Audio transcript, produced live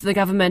The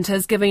government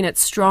is giving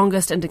its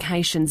strongest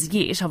indications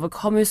yet of a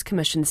Commerce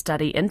Commission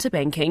study into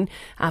banking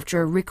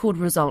after a record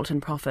result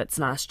in profits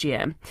last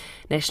year.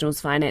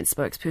 National's finance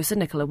spokesperson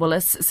Nicola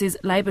Willis says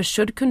Labor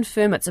should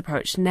confirm its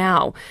approach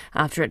now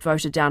after it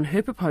voted down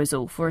her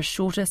proposal for a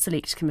shorter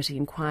select committee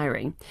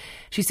inquiry.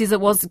 She says it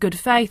was good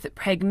faith,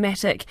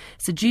 pragmatic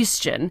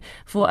suggestion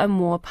for a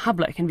more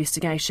public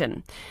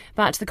investigation.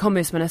 But the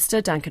Commerce Minister,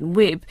 Duncan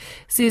Webb,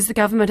 says the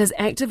government is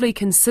actively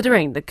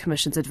considering the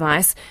Commission's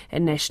advice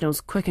and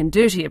National's quick and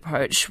dirty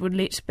approach would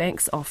let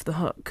banks off the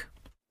hook.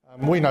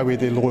 We know where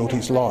their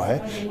loyalties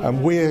lie.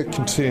 We're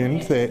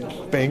concerned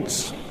that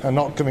banks are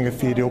not giving a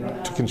fair deal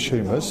to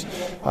consumers,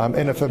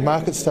 and if a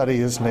market study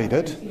is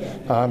needed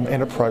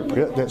and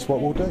appropriate, that's what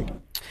we'll do.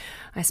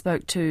 I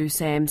spoke to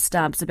Sam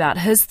Stubbs about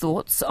his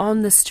thoughts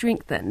on the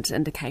strengthened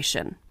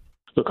indication.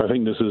 Look, I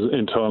think this is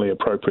entirely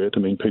appropriate.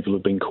 I mean, people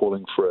have been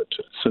calling for it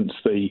since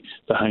the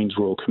Haynes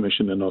Royal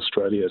Commission in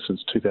Australia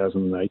since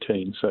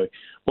 2018. So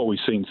what we've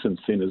seen since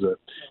then is a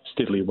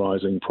steadily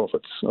rising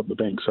profits of the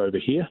banks over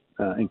here,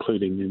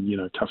 including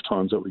in tough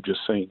times that we've just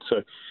seen. So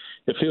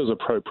it feels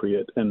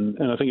appropriate, and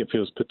I think it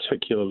feels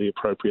particularly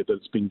appropriate that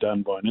it's been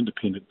done by an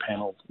independent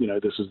panel.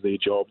 This is their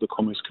job. The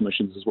Commerce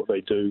Commissions is what they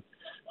do.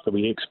 There'll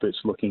be experts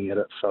looking at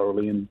it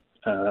thoroughly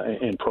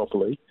and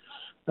properly.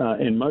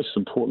 And most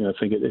importantly, I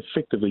think it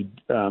effectively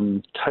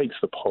takes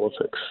the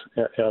politics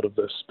out of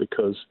this,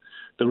 because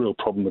the real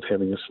problem with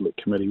having a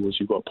select committee was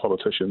you've got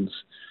politicians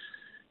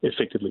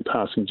effectively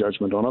passing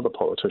judgment on other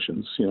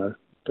politicians,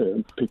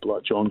 people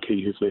like John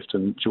Key who've left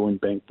and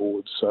joined bank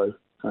boards. So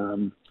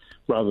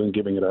rather than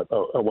giving it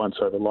a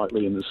once-over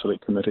lightly in the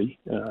select committee,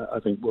 I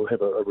think we'll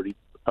have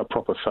a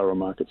proper thorough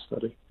market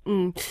study.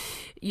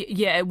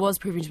 Yeah, it was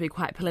proving to be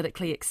quite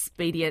politically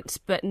expedient,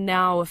 but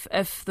now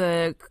if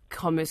the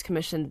Commerce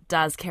Commission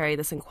does carry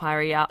this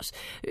inquiry out,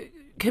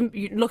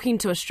 looking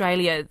to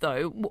Australia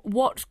though,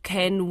 what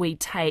can we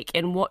take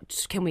and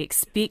what can we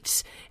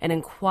expect an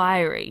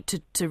inquiry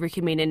to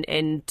recommend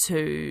and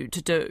to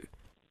do?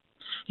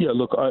 Yeah,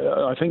 look,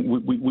 I think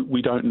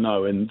we don't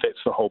know, and that's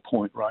the whole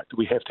point, right?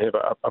 We have to have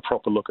a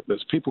proper look at this.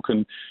 People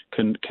can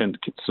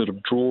sort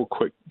of draw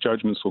quick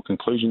judgments or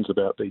conclusions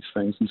about these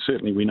things, and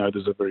certainly we know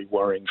there's a very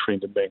worrying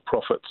trend in bank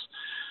profits.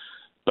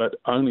 But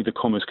only the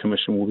Commerce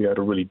Commission will be able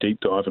to really deep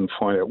dive and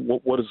find out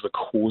what is the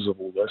cause of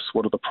all this,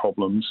 what are the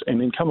problems, and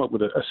then come up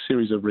with a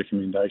series of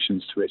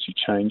recommendations to actually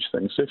change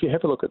things. So if you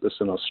have a look at this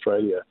in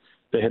Australia,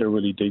 they had a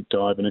really deep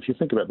dive, and if you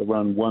think about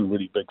one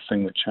really big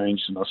thing that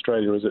changed in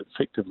Australia is it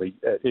effectively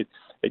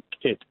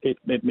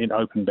it meant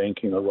open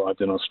banking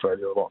arrived in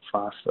Australia a lot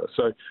faster.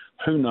 So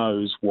who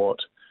knows what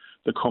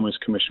the Commerce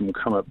Commission will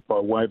come up by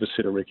way of a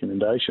set of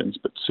recommendations,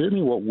 but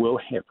certainly what will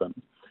happen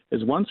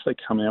is once they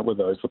come out with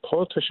those, the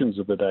politicians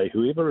of the day,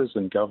 whoever is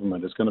in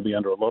government, is going to be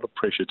under a lot of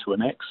pressure to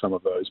enact some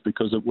of those,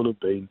 because it will have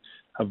been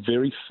a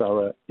very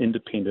thorough,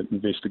 independent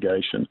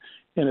investigation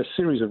and a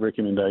series of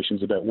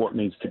recommendations about what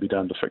needs to be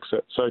done to fix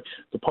it. So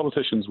the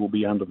politicians will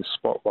be under the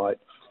spotlight.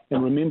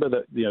 And remember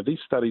that these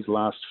studies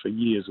last for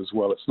years as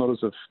well. It's not as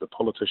if the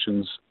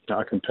politicians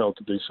are compelled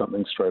to do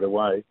something straight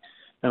away.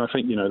 And I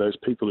think, those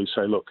people who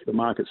say, look, the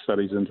market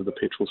studies into the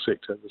petrol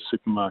sector, the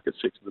supermarket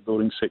sector, the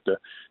building sector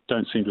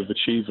don't seem to have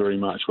achieved very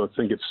much. Well, I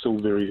think it's still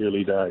very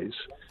early days,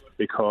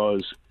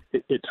 because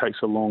it takes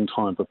a long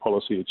time for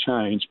policy to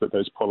change, but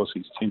those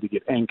policies tend to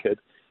get anchored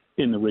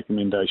in the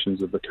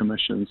recommendations of the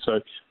Commission. So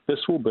this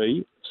will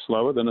be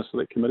slower than a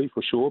select committee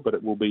for sure, but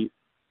it will be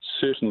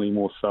certainly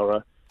more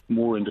thorough,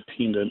 more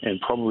independent, and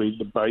probably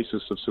the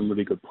basis of some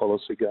really good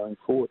policy going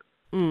forward.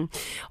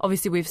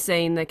 Obviously, we've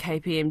seen the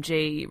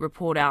KPMG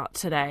report out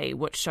today,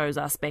 which shows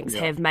us banks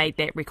have made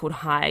that record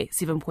high,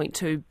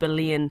 $7.2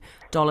 billion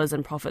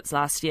in profits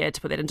last year. To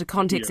put that into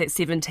context, that's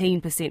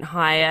 17%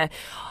 higher.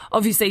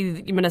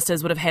 Obviously,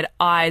 ministers would have had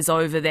eyes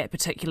over that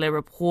particular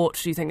report.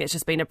 Do you think that's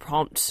just been a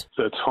prompt?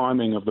 The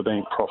timing of the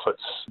bank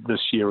profits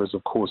this year is,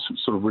 of course,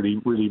 sort of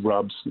really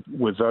rubs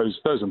with those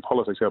in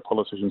politics, our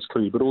politicians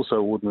clearly, but also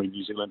ordinary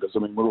New Zealanders. I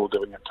mean, we're all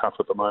doing it tough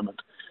at the moment.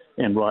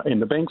 And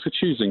the banks are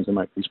choosing to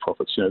make these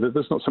profits.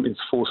 There's not something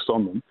that's forced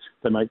on them.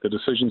 They make the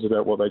decisions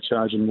about what they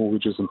charge in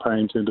mortgages and pay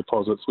in term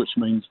deposits, which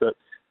means that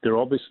they're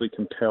obviously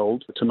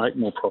compelled to make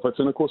more profits.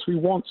 And of course, we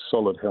want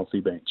solid, healthy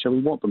banks.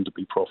 We want them to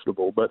be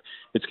profitable, but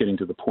it's getting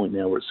to the point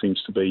now where it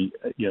seems to be,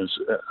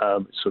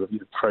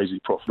 crazy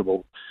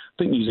profitable.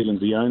 I think New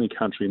Zealand's the only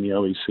country in the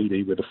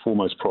OECD where the four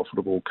most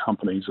profitable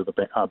companies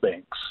are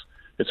banks.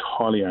 It's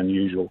highly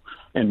unusual,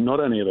 and not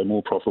only are they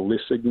more profitable, they're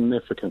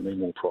significantly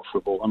more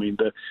profitable. I mean,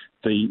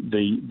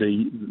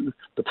 the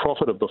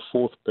profit of the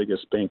fourth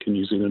biggest bank in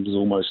New Zealand is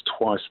almost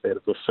twice that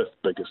of the fifth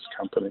biggest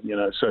company.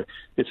 So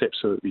it's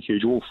absolutely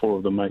huge. All four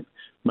of them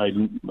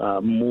made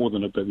more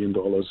than $1 billion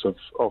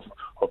of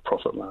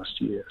profit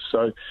last year.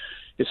 So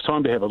it's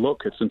time to have a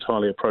look. It's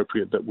entirely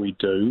appropriate that we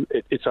do.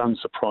 It's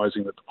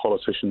unsurprising that the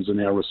politicians are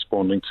now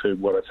responding to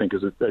what I think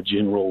is a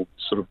general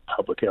sort of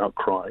public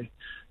outcry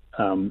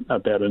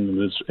about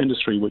an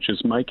industry which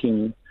is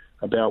making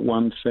about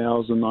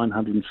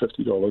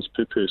 $1,950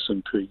 per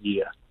person per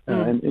year,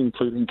 and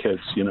including kids.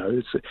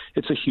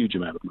 It's a huge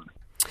amount of money.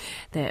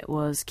 That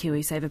was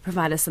KiwiSaver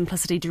provider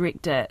Simplicity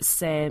Director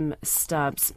Sam Stubbs.